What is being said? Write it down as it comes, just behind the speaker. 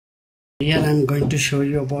Here I am going to show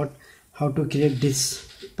you about how to create this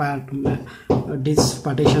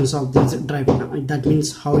partitions of this drive. That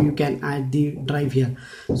means how you can add the drive here.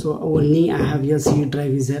 So only I have here C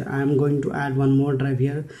drive is there. I am going to add one more drive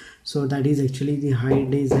here. So that is actually the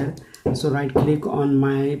hide is there. So right click on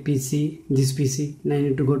my PC, this PC. Then I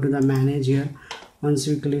need to go to the manage here. Once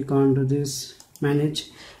you click on to this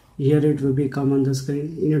manage, here it will become on the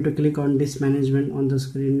screen. You need to click on this management on the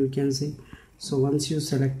screen, you can see. So once you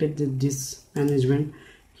selected this management,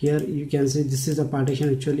 here you can see this is a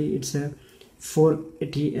partition. Actually it's a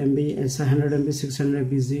 480 MB, it's a 100 MB,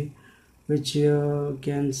 600 BZ, which you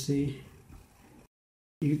can see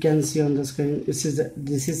on the screen. This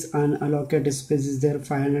is unallocated space is there,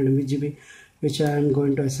 500 MB, which I am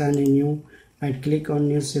going to assign a new. I click on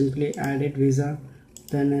new, simply add it visa,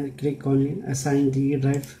 then I click on assign the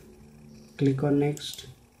drive, click on next,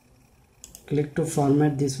 click to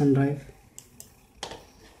format this one drive.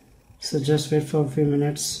 So just wait for a few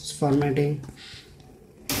minutes, it's formatting.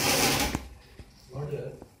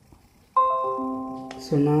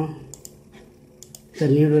 So now the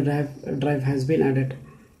new drive has been added.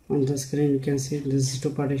 On the screen you can see this two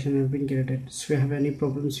partition have been created. So if you have any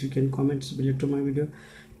problems you can comment below to my video.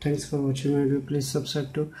 Thanks for watching my video. Please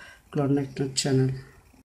subscribe to Cloud Net channel.